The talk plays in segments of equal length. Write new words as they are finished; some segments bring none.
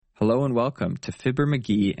Hello and welcome to Fibber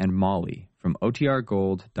McGee and Molly from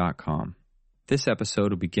OTRGold.com. This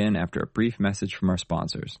episode will begin after a brief message from our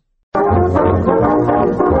sponsors.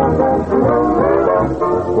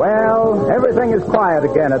 Well, everything is quiet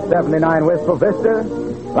again at 79 Wistful Vista.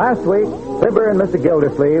 Last week, Fibber and Mr.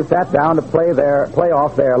 Gildersleeve sat down to play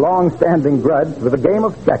off their long-standing grudge with a game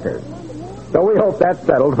of checkers. So we hope that's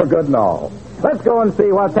settled for good and all. Let's go and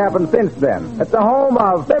see what's happened since then at the home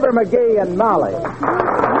of Fibber McGee and Molly.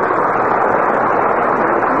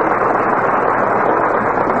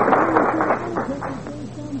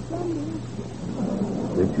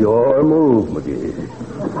 It's your move, McGee.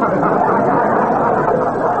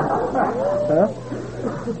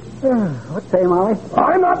 What say, Molly?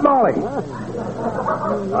 I'm not Molly.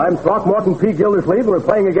 I'm Throckmorton P. Gildersleeve, and we're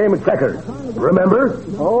playing a game of checkers. Remember?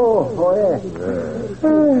 Oh, yes.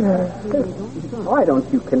 Why don't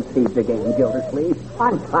you concede the game, Gildersleeve?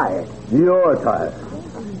 I'm tired. You're tired.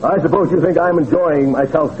 I suppose you think I'm enjoying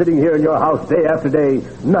myself sitting here in your house day after day,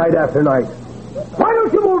 night after night. Why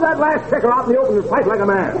don't you move that last checker out in the open and fight like a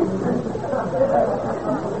man?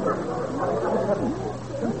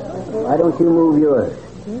 Why don't you move yours?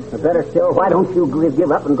 Or better still, why don't you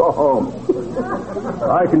give up and go home?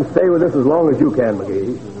 I can stay with this as long as you can,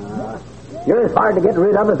 McGee. You're as hard to get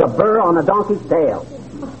rid of as a burr on a donkey's tail.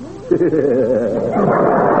 Yeah,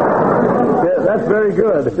 that's very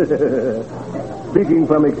good. Speaking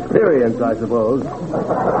from experience, I suppose.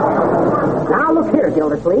 Now, look here,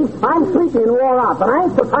 Gildersleeve. I'm sleepy and wore out, but I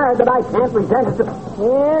ain't so tired that I can't resent it.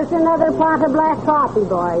 Here's another pot of black coffee,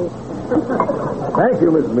 boys. Thank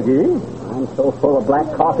you, Mrs. McGee. I'm so full of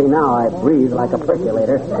black coffee now, I breathe like a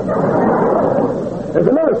percolator. There's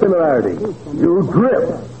another similarity. You drip.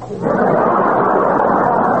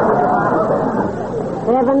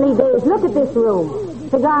 Heavenly days. Look at this room.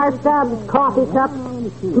 Cigar stubs, coffee cups,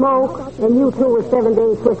 smoke, and you two with 7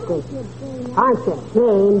 days whiskey. Aren't you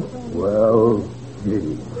ashamed? Well,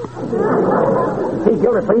 gee. See,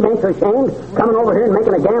 Gildersleeve ain't so ashamed coming over here and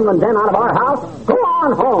making a gambling den out of our house. Go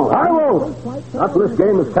on home. I won't. Not till this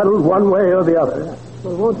game is settled one way or the other.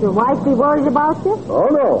 Well, won't your wife be worried about you? Oh,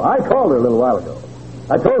 no. I called her a little while ago.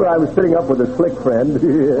 I told her I was sitting up with a slick friend.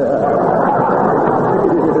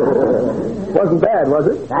 Wasn't bad, was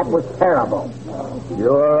it? That was terrible.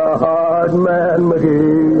 You're a hard man,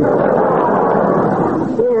 McGee.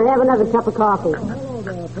 Here, have another cup of coffee.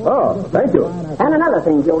 Oh, thank you. And another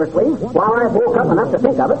thing, Gildersleeve, while I've woke up enough to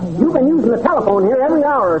think of it, you've been using the telephone here every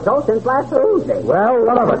hour or so since last Thursday. Well,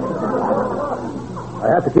 what of it? I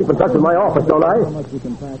have to keep in touch with my office, don't I?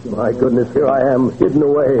 My goodness, here I am, hidden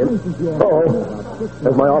away. Oh,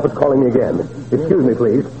 there's my office calling me again. Excuse me,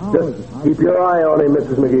 please. Just keep your eye on him,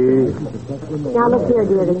 Mrs. McGee. Now, look here,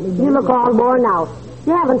 dearie. You look all worn out.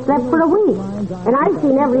 You haven't slept for a week. And I've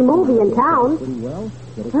seen every movie in town.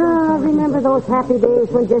 Oh, remember those happy days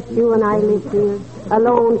when just you and I lived here,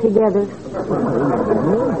 alone together?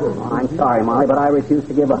 I'm sorry, Molly, but I refuse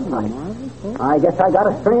to give up. I guess I got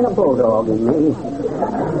a strain of bulldog in me.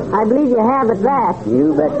 I believe you have at that.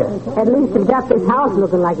 You betcha. At least you've got this house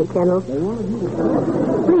looking like a kennel.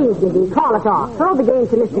 Please, Gibby, call it off. Throw the game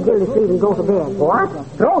to Mr. Gildersleeve and go to bed. What?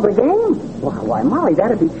 Throw the game? Why, Molly,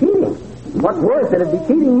 that'd be cheating. What's worse, it'd be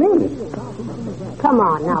cheating me. Come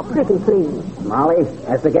on now, pretty please. Molly,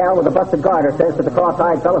 as the gal with the busted garter says to the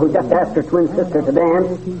cross-eyed fellow who just asked her twin sister to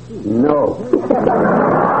dance, no.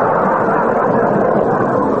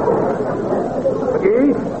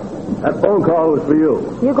 McGee, that phone call was for you.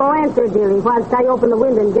 You go answer, dearie, whilst I open the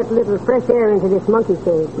window and get a little fresh air into this monkey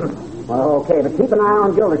cage. Well, okay, but keep an eye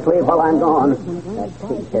on Gildersleeve while I'm gone. That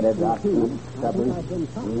pig-headed, rotten, stubborn,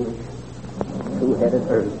 two-headed,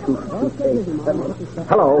 two-faced.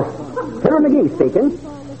 Hello. Fibber McGee speaking.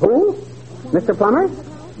 Who? Mr. Plummer?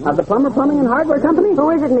 Of the Plummer Plumbing and Hardware Company? Who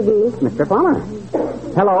is it, McGee? Mr. Plummer.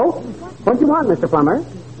 Hello. What do you want, Mr. Plummer?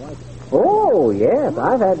 Oh, yes,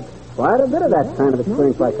 I've had quite a bit of that kind of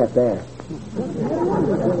experience like that there.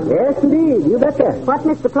 Yes, indeed. You betcha. What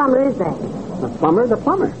Mr. Plummer is that? The plumber's a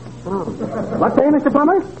plumber. Oh. What say, Mr.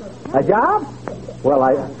 Plummer? A job? Well,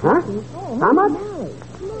 Huh? How much?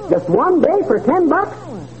 Just one day for $10?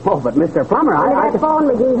 Oh, but Mr. Plummer, I phone,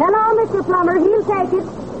 McGee. Hello, Mr. Plummer. He'll take it.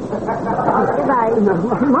 Goodbye.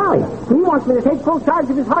 Molly, he wants me to take full charge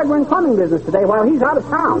of his hardware and plumbing business today while he's out of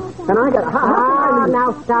town. And I got...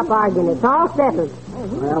 Now stop arguing. It's all settled.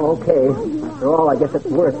 Well, okay. After all, I guess it's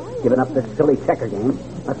worth giving up this silly checker game.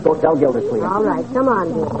 Let's go tell Gildersleeve. All right, come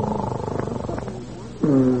on, dear.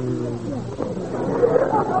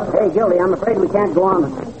 Hey, Gildy, I'm afraid we can't go on.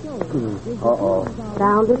 Uh-oh.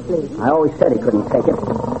 Sound asleep. I always said he couldn't take it.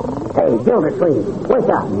 Hey, Hey, Gildersleeve, wake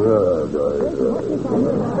up.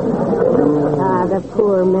 Ah, the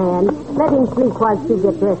poor man. Let him sleep while she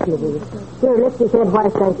gets dressed, McGee. Here, lift his head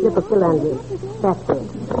whilst I slip a pill under it. That's it.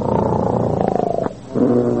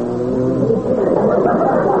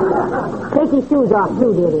 Take his shoes off,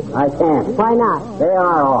 too, dearie. I can't. Why not? They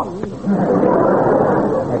are off.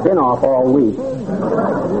 They've been off all week.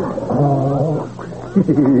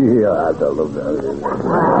 Yeah, I don't know.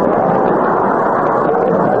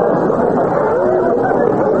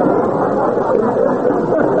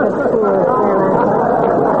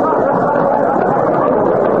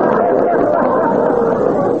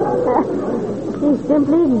 He's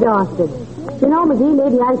simply exhausted. You know, McGee,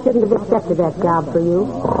 maybe I shouldn't have accepted that job for you.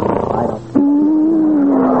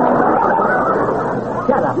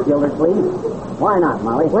 Shut up, Gildersleeve. Why not,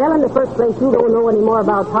 Molly? Well, in the first place, you don't know any more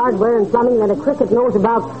about hardware and plumbing than a cricket knows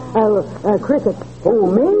about cricket. Who,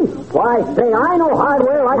 me? Why, say, I know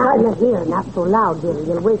hardware like Not here, not so loud, dearie.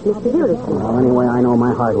 You'll wake Mr. Gildersleeve. Well, anyway, I know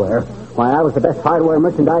my hardware. Why, I was the best hardware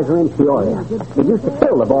merchandiser in Peoria. It used to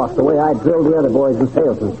kill the boss the way I drilled the other boys in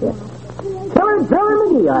salesmanship. Killer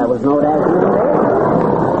McGee, I was known as in the day.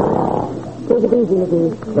 Take it easy,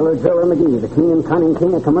 McGee. Killer McGee, the keen and cunning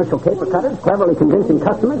king of commercial paper cutters, cleverly convincing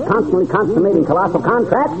customers, constantly consummating colossal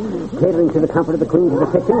contracts, catering to the comfort of the queens of the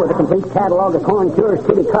kitchen with a complete catalog of corn cures,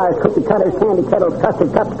 kitty cars, cookie cutters, candy kettles,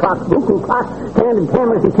 custard cups, clocks, buku clocks, candid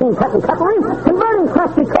cameras, and teen cut and cutlery, converting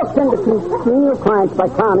crusty cooks into congenial clients by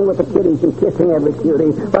clowning with the kiddies and kissing every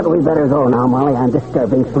cutie. But we better go now, Molly. I'm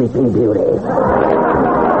disturbing Sleeping Beauty.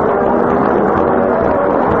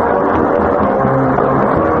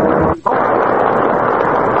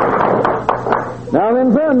 Now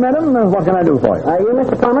then, sir, madam, what can I do for you? Are you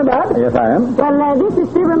Mr. Plummer, Doc? Yes, I am. Well, this is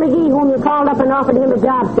Fibber McGee, whom you called up and offered him a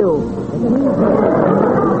job to.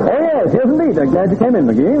 Yes, indeed. I'm glad you came in,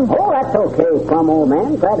 McGee. Oh, that's okay, Plum, old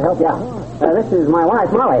man. Glad to help you out. This is my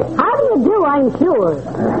wife, Molly. How do you do, I'm sure?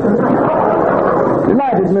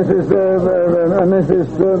 Delighted, Mrs.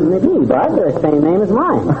 McGee, Bud. The same name as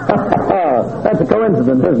mine. That's a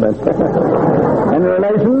coincidence, isn't it? Any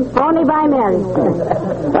relations? Only by marriage.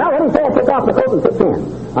 Well, what do you say I take off the coat and pitch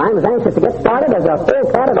in? I'm as anxious to get started as a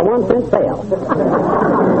full cat at a 1-cent sale.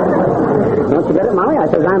 Don't you get it, Molly? I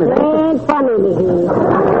says I'm as anxious. Ain't funny, McGee.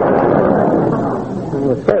 I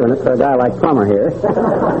was saving it for a guy like Plummer here.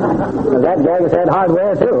 That guy has had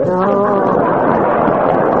hardware, too.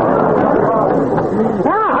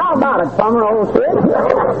 Now, how about it, Plummer, old kid?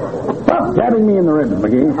 Stop jabbing me in the ribs,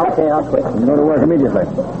 McGee. Okay, I'll quit. And go to work immediately.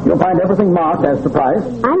 You'll find everything marked as to price.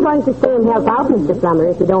 I'm going to stay and help out, Mr. Plummer,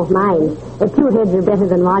 if you don't mind. 2 heads are better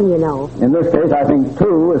than 1, you know. In this case, I think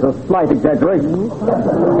 2 is a slight exaggeration.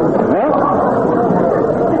 Well,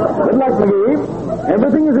 good luck, McGee.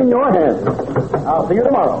 Everything is in your hands. I'll see you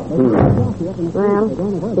tomorrow. Well,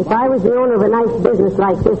 if I was the owner of a nice business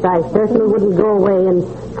like this, I certainly wouldn't go away and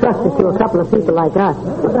trust it to a couple of people like us.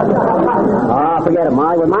 Forget it,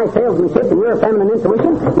 Molly. With my salesmanship and your feminine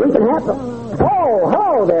intuition, we can have... Oh,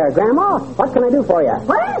 hello there, Grandma. What can I do for you?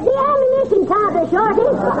 Where's the ammunition counter, Shorty?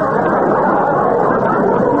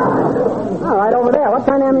 Oh, right over there. What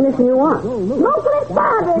kind of ammunition you want? Smokeless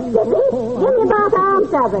powder, Skippy. Give me about an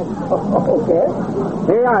ounce of it. Okay.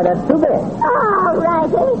 Here you are. That's too big. All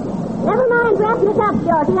righty. Never mind wrapping it up,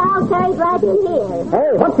 Shorty. I'll carry it right in here.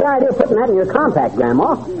 Hey, what's the idea of putting that in your compact,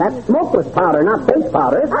 Grandma? That's smokeless powder, not face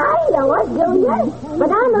powder. I know it, Junior. But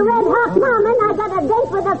I'm a red-hot mom, and I got a date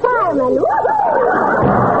with a fireman. Woo-hoo!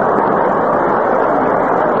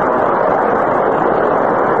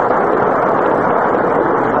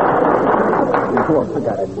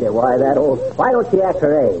 Why that old... Why don't she act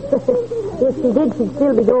her age? If she did, she'd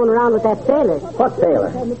still be going around with that sailor. What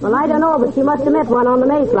sailor? Well, I don't know, but she must have met one on the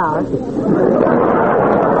Mayflower.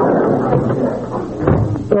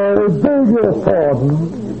 Beg your pardon.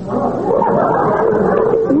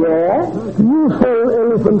 Yes? You sell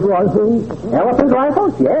elephant rifles? Elephant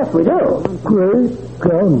rifles? Yes, we do. Great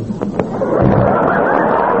guns.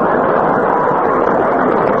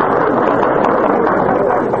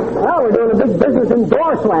 We're doing a big business in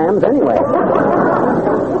door slams anyway.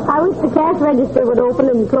 I wish the cash register would open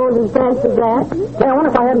and close as fast as that. Hey, I wonder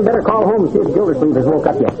if I hadn't better call home and see if Gildersleeve has woke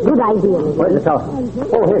up yet. Good idea. Where's the telephone?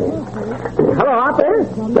 Oh, here it is. Hello, operator.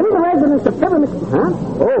 Give me the residence of Fibber McGee. Huh?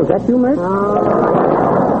 Oh, is that you, Mert?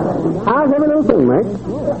 How's every little thing, Mert?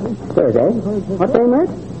 Thursday. What day, Mert?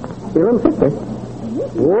 Your room sister.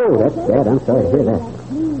 Whoa, that's bad. I'm sorry to hear that.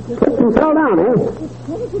 Slipped and fell down, eh?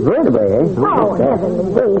 Vertebrae, eh? Oh,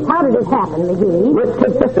 heavenly days. How did it happen, McGee? Rick's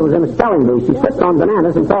kid sister was in a spelling bee. She slipped on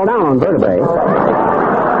bananas and fell down on vertebrae.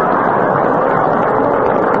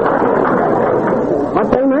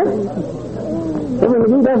 What day, Mert? Fibber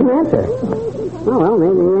McGee doesn't answer. Oh, well,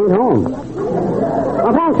 maybe he ain't home.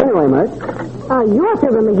 Well, thanks anyway, Mert. You're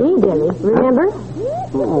Fibber McGee, Billy. Remember?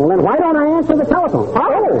 Oh, then why don't I answer the telephone? Oh!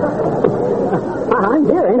 I'm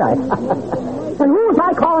here, ain't I? And who was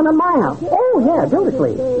I calling on my house? Oh, yeah,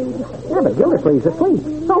 Gildersleeve. Yeah, but Gildersleeve's asleep.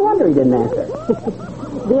 No wonder he didn't answer.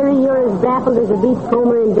 Dearie, you're as baffled as a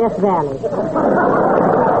beachcomber in Death Valley.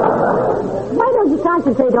 Why don't you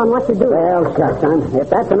concentrate on what you're doing? Well, shucks, if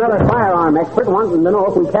that's another firearm expert wanting to know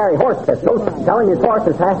if we carry horse pistols, telling his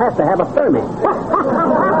horses has to have a permit.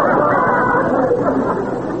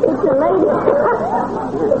 It's a lady.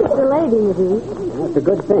 It's a lady, McGee. That's a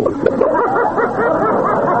good thing.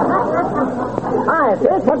 Hi,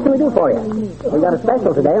 sis. What can we do for you? We got a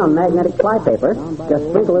special today on magnetic flypaper. Just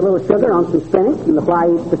sprinkle a little sugar on some spinach, and the fly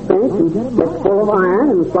eats the spinach and gets full of iron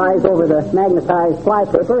and flies over the magnetized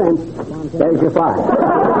flypaper, and there's your fly.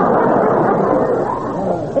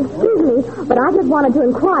 Excuse me, but I just wanted to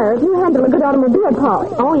inquire if you handle a good automobile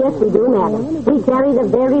polish. Oh, yes, we do, madam. We carry the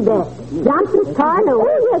very best. Johnson's Car New.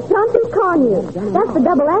 Oh, yes, Johnson's Car New. That's the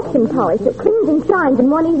double-action polish that cleans and shines in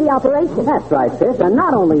one easy operation. That's right, sis, and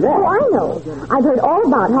not only that. Oh, I know. I've heard all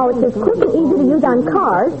about how it's as quick and easy to use on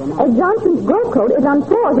cars as Johnson's Glow Coat is on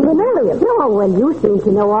floors and linoleum. Oh, well, you seem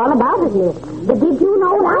to know all about it, miss. But did you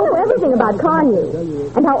know I know everything about Car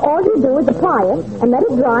New, and how all you do is apply it and let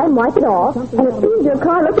it dry and wipe it off, and it leaves your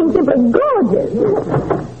car looking simply gorgeous.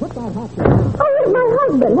 Oh, here's my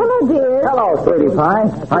husband. Hello, dear. Hello, sweetie pie.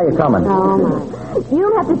 How you coming? Oh, my. You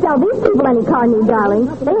don't have to tell these people any Car New, darling.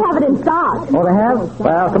 They have it in stock. Oh, they have?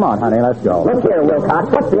 Well, come on, honey. Let's go. Look here,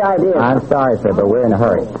 Wilcox. What's the idea? I'm sorry, sir, but we're in a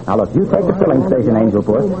hurry. Now, look, you take the filling station, Angel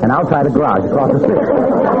Puss, and I'll try the garage across the street.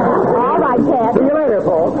 All right, Ted. See you later,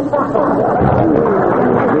 folks.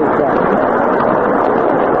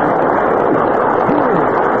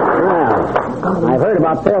 I've heard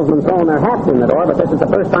about salesmen throwing their hats in the door, but this is the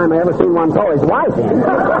first time I ever seen one throw his wife in.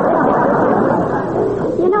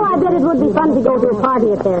 You know, I bet it would be fun to go to a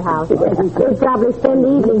party at their house. They'd probably spend the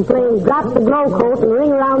evening playing Drop the Glow Coat and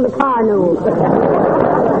Ring Around the Car New.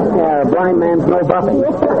 Yeah, blind man's no buffing.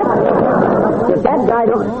 If that guy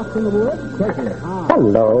don't...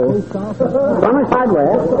 Hello. Plumber's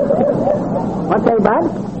Hardware. What's that, bud?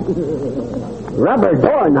 Rubber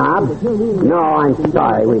doorknob? No, I'm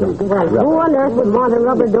sorry, we don't. Well, who on earth would want a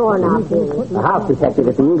rubber doorknob here? The house detective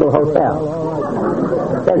at the Eagle Hotel.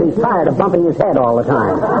 Says he's tired of bumping his head all the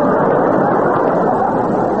time.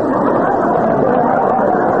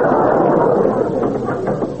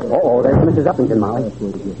 Oh, there's Mrs. Uppington, Molly.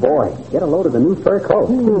 Boy, get a load of the new fur coat.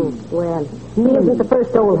 Well, he isn't the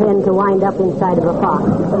first old hen to wind up inside of a fox.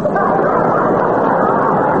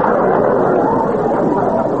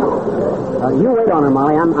 You wait on her,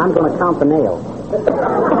 Molly. I'm going to count the nails.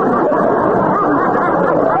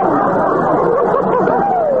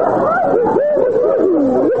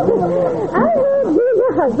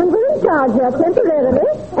 Your husband was in charge here temporarily,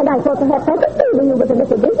 and I thought perhaps I could favor you with a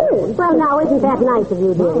little business. Well, now, isn't that nice of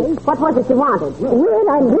you, dearie? What was it you wanted? Well,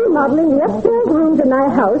 I'm remodeling the upstairs rooms in my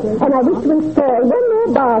house, and I wish to install one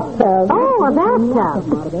more bathtub. Oh, a bathtub.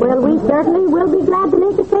 Well, we certainly will be glad to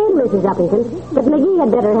make the same, Mrs. Uppington. But McGee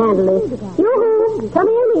had better handle this. Yoo-hoo! Come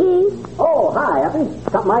here, McGee. Oh, hi, Uppy.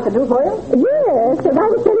 Something I could do for you? Yes, as I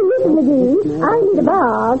was telling Mrs. McGee, I need a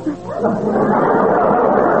bath.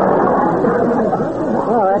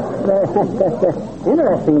 Oh, that's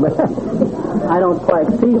interesting, but I don't quite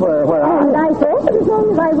see where And I thought that as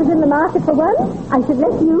long as I was in the market for one, I should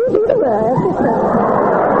let you do the work.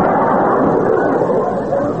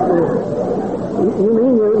 You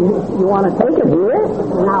mean you want to take it here?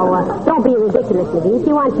 Now, don't be ridiculous, McGee.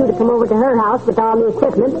 She wants you to come over to her house with all the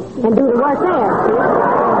equipment and do the work there.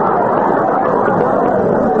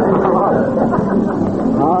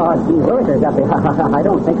 Oh, gee, whiz, Uppy. I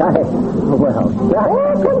don't think I... Well,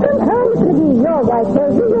 Come, Mr. McGee. Your wife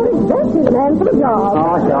tells you you're exactly the man for the job.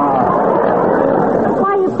 Oh, sure.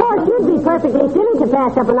 Why, of course, you'd be perfectly silly to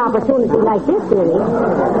pass up an opportunity like this, dearie.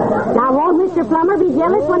 Now, won't Mr. Plummer be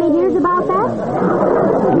jealous when he hears about that?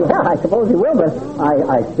 Yeah, I suppose he will, but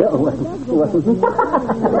I still wasn't.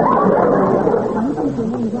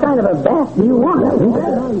 Kind of a bath do you want, Uppy?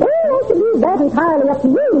 Oh, I should leave that entirely up to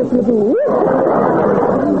you, Mr. McGee.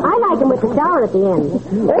 I like him with the shower at the end.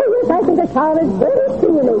 Oh, yes, I think a shower is very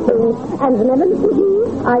stimulating. And remember, Mr.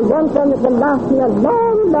 McGee, I want one that will last me a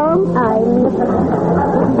long, long time.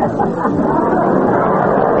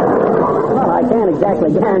 Well, I can't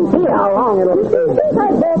exactly guarantee how long it'll... You see, since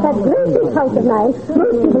I bought that great big house of mine,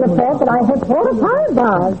 most people have thought that I had 4 or 5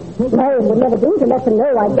 bars. No, it would never do to let them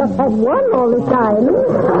know I just had one all the time.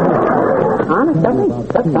 Honest, Uppy?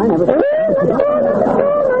 That's I never... Oh, not at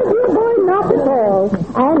all, my dear boy, not at all.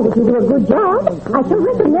 And if you do a good job, I shall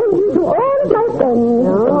recommend you to all of my friends.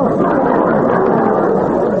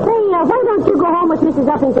 Say, why don't you go home with Mrs.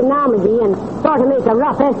 Uppington now, McGee, and sort of make a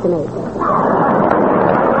rough estimate?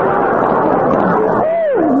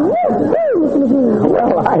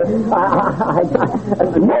 Well,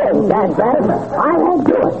 no, Dad Rabbit, I won't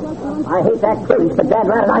do it. I hate that priest, but Dad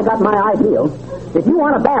Rabbit, I got my ideal. If you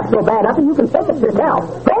want a bath so bad up, you can take it yourself.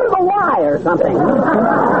 Go to the Y or something.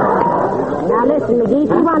 Now listen, McGee,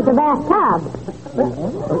 she wants a bathtub.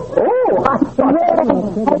 Oh, I thought...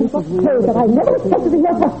 That I never expected to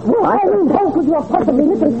hear such... I mean, how could you have possibly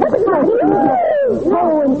misinterpreted my hearing?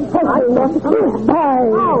 Oh, impossible, Master.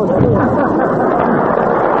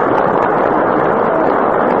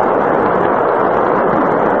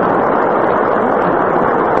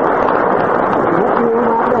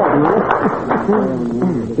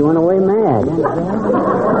 You went away mad.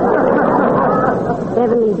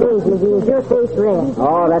 70 days, McGee. Is your face red?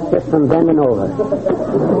 Oh, that's just from bending over.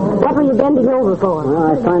 What were you bending over for? Well,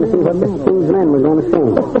 I was trying to see what the King's men were going to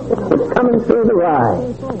sing. It's coming through the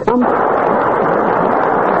rye. Come.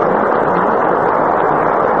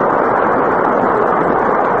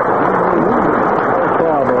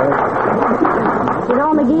 You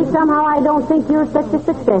know, McGee, somehow I don't think you're such a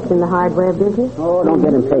success in the hardware business. Oh, don't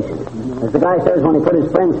get impatient. As the guy says when he put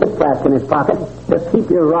his friend's hip flask in his pocket, just keep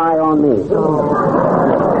your eye on me. Hello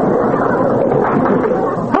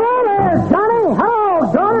there, Johnny.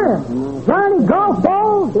 Hello, Donner. Johnny golf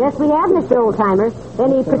balls? Yes, we have, Mr. Oldtimer.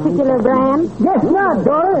 Any particular brand? Guess not,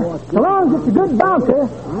 Donner. So long as it's a good bouncer.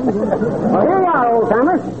 Well, here you are,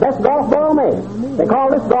 old-timer. Best golf ball made. They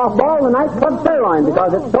call this golf ball the nightclub sirloin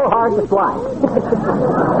because it's so hard to fly.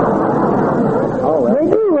 Oh, They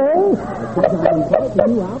do, eh? That's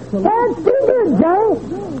pretty good, Johnny.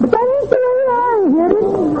 But that ain't the way I heard it.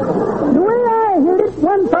 The way I heard it,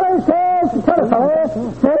 one fellow says to t'other fellow,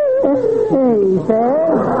 he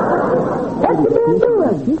says, what you been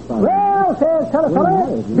doing? Well, says t'other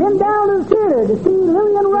fellow, been down to the theater to see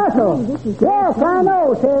Lillian Russell. Yes, I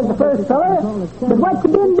know, says the first fellow, but what you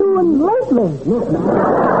been doing lately?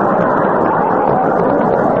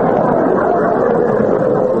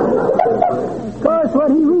 What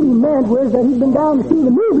he really meant was that he'd been down to see the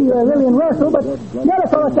movie Lillian Russell, but the other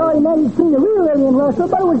fellow thought he meant he'd seen the real Lillian Russell,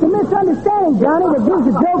 but it was a misunderstanding, Johnny, that gives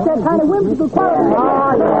the joke that kind of whimsical quality.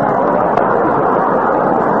 Oh,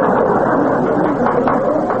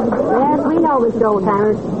 Yes, we know, Mr.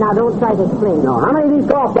 Oldtimer. Now, don't try to explain. No, how many of these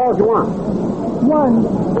golf balls you want? One.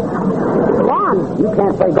 One? You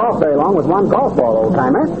can't play golf very long with one golf ball,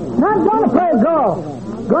 old-timer. Not gonna play golf.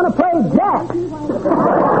 Gonna play jack.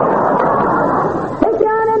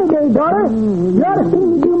 Any day, daughter. You ought to see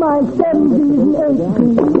me do my 7 B's and 8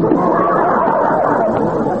 P's.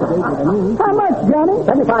 How much, Johnny?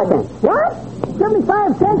 75 cents. What?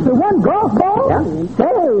 75 cents for one golf ball? Yeah.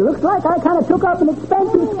 Say, looks like I kind of took up an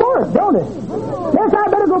expensive sport, don't it? Guess I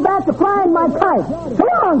better go back to flying my kite. So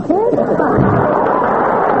long, kid.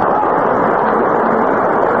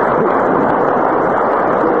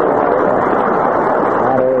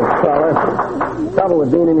 Trouble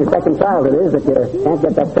with being in your second childhood is that you can't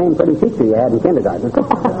get that same pretty teacher you had in kindergarten.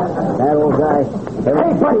 That old guy.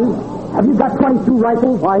 Hey, buddy, have you got 22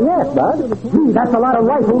 rifles? Why, yes, Bud. Gee, that's a lot of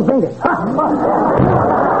rifles, ain't it?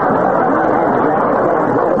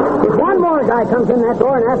 If one more guy comes in that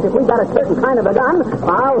door and asks if we got a certain kind of a gun,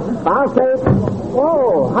 I'll say,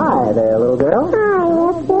 oh, hi there, little girl. Hi,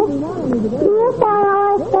 Esther. Yes, I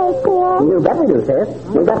always say cool. You bet we do, sis.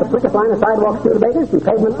 We've got the quickest line of sidewalks through the bakers and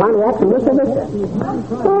pavement Pontiacs and Vista Vista.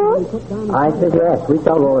 I said yes. We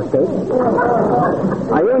sell roller skates.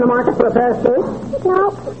 Are you in the market for a pair of skates?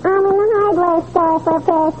 No, I'm in the hardware store for a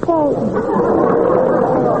pair of skates.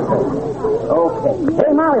 Okay.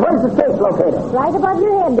 Hey, Molly, where's the skates located? Right above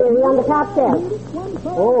your head, dearie, on the top shelf.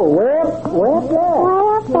 Oh, where up there? Way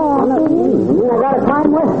up there. I got to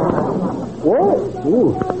climb with. Whoa.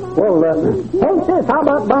 Ooh. Well, hey, sis, how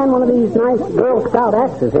about buying one of these nice Girl Scout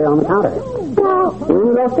axes here on the counter? No.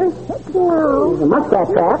 You Lester? No. A muskrat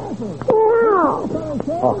trap? No.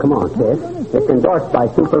 Oh, come on, sis. It's endorsed by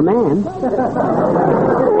Superman. No.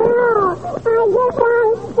 I just want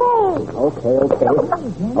skates. Okay.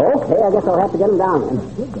 Okay, I guess I'll have to get them down then.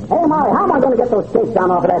 Hey, Molly, how am I going to get those skates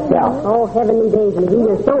down off of that shelf? Oh, heavenly days, McGee,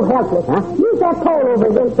 you're so helpless. Huh? Use that pole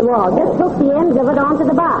over against the wall. Just hook the ends of it onto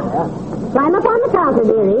the box. Climb up on the counter,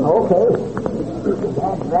 dearie. Okay.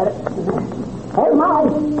 Hey, Molly,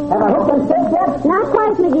 have I hooked them skates yet? Not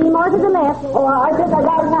quite, McGee. More to the left. Oh, I think I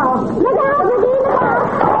got it now. Look out, McGee. Look out.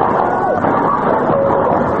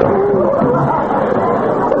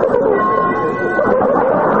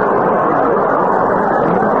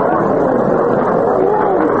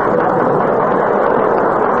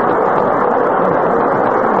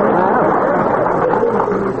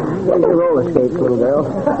 Here's your roller skates, little girl.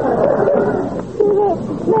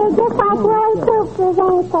 They're just like Willie Cooper's,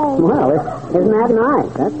 ain't they? Well, isn't that nice?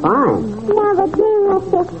 That's fine. No, but gee,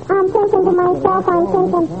 mister, I'm thinking to myself, why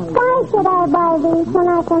should I buy these when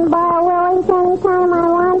I can borrow Willie's anytime I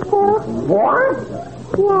want to? What?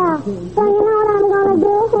 Yeah. So you know what I'm going to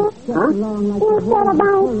do? Huh? Instead of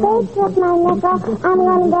buying skates with my nickel, I'm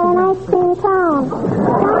going to get an ice cream cone.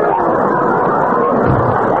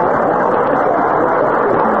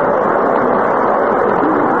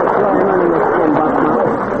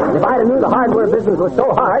 If I'd have knew the hardware business was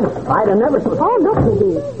so hard, I'd have never... Oh, look,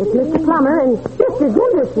 McGee. It's Mr. Plummer and Mr.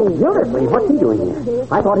 Gildersleeve. Gildersleeve? What's he doing here?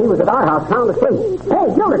 I thought he was at our house sound asleep.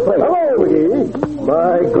 Hey, Gildersleeve! Hello, McGee.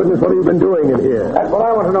 My goodness, what have you been doing in here? That's what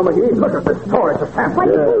I want to know, McGee. Look at this store. It's a sample.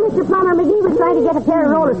 Well, you see, Mr. Plummer, McGee was trying to get a pair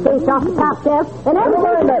of roller skates off the top shelf, and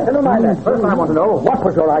Never mind that. First, I want to know, what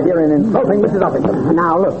was your idea in insulting Mrs. Uppington?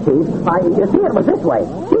 Now, look, Chief. You see, it was this way.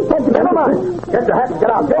 She said to me... Never mind. Get your hat and get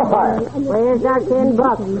out. You're fired. Where's our $10?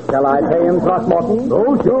 Shall I pay him, Throckmorton?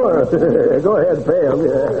 Oh, sure. Go ahead, pay him.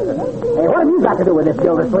 Hey, what have you got to do with this,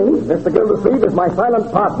 Gildersleeve? Mr. Gildersleeve is my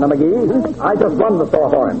silent partner, McGee. I just run the store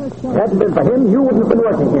for him. If it hadn't been for him, you wouldn't have been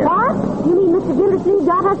working here. What? You mean Mr. Gildersleeve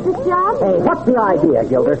got us this job? Hey, what's the idea,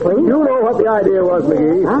 Gildersleeve? You know what the idea was,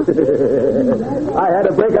 McGee. Huh? I had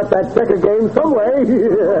to break up that checker game some way.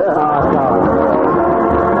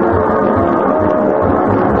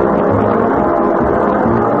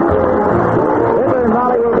 Fibber and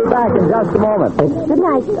Molly will be back in just a moment. Good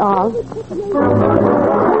night, all.